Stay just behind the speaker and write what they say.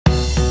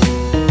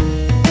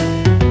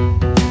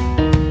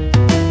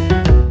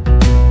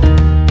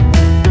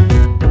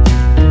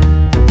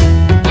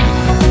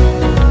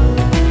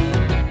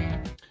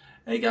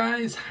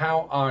guys,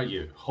 how are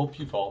you? Hope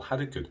you've all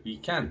had a good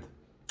weekend.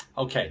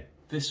 Okay,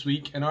 this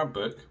week in our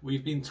book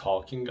we've been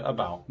talking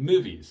about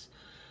movies,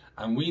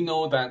 and we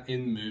know that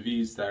in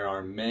movies there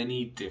are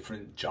many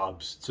different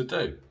jobs to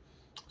do.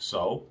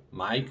 So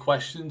my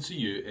question to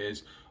you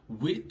is,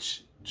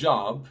 which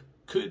job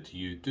could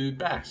you do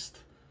best?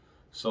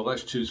 So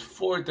let's choose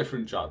 4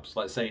 different jobs.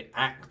 Let's say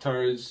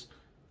actors,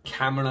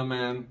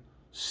 cameramen,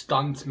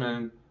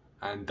 stuntmen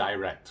and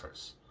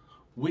directors.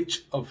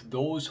 Which of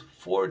those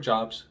 4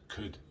 jobs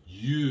could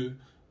you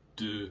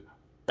do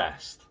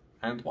best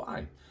and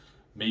why?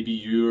 Maybe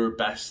you're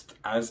best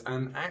as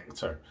an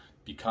actor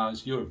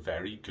because you're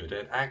very good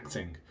at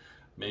acting.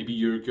 Maybe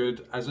you're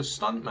good as a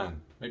stuntman.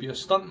 Maybe a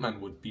stuntman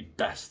would be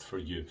best for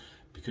you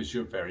because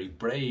you're very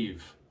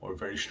brave or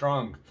very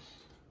strong.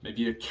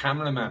 Maybe a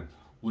cameraman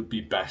would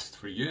be best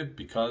for you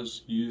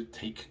because you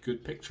take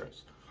good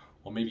pictures.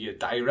 Or maybe a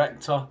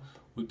director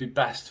would be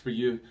best for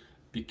you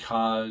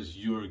because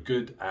you're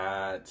good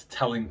at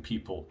telling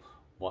people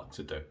what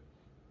to do.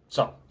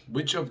 So,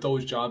 which of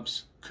those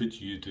jobs could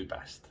you do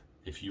best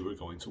if you were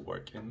going to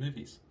work in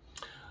movies?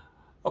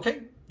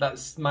 Okay,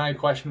 that's my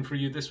question for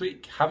you this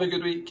week. Have a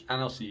good week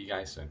and I'll see you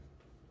guys soon.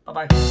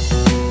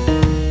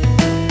 Bye-bye.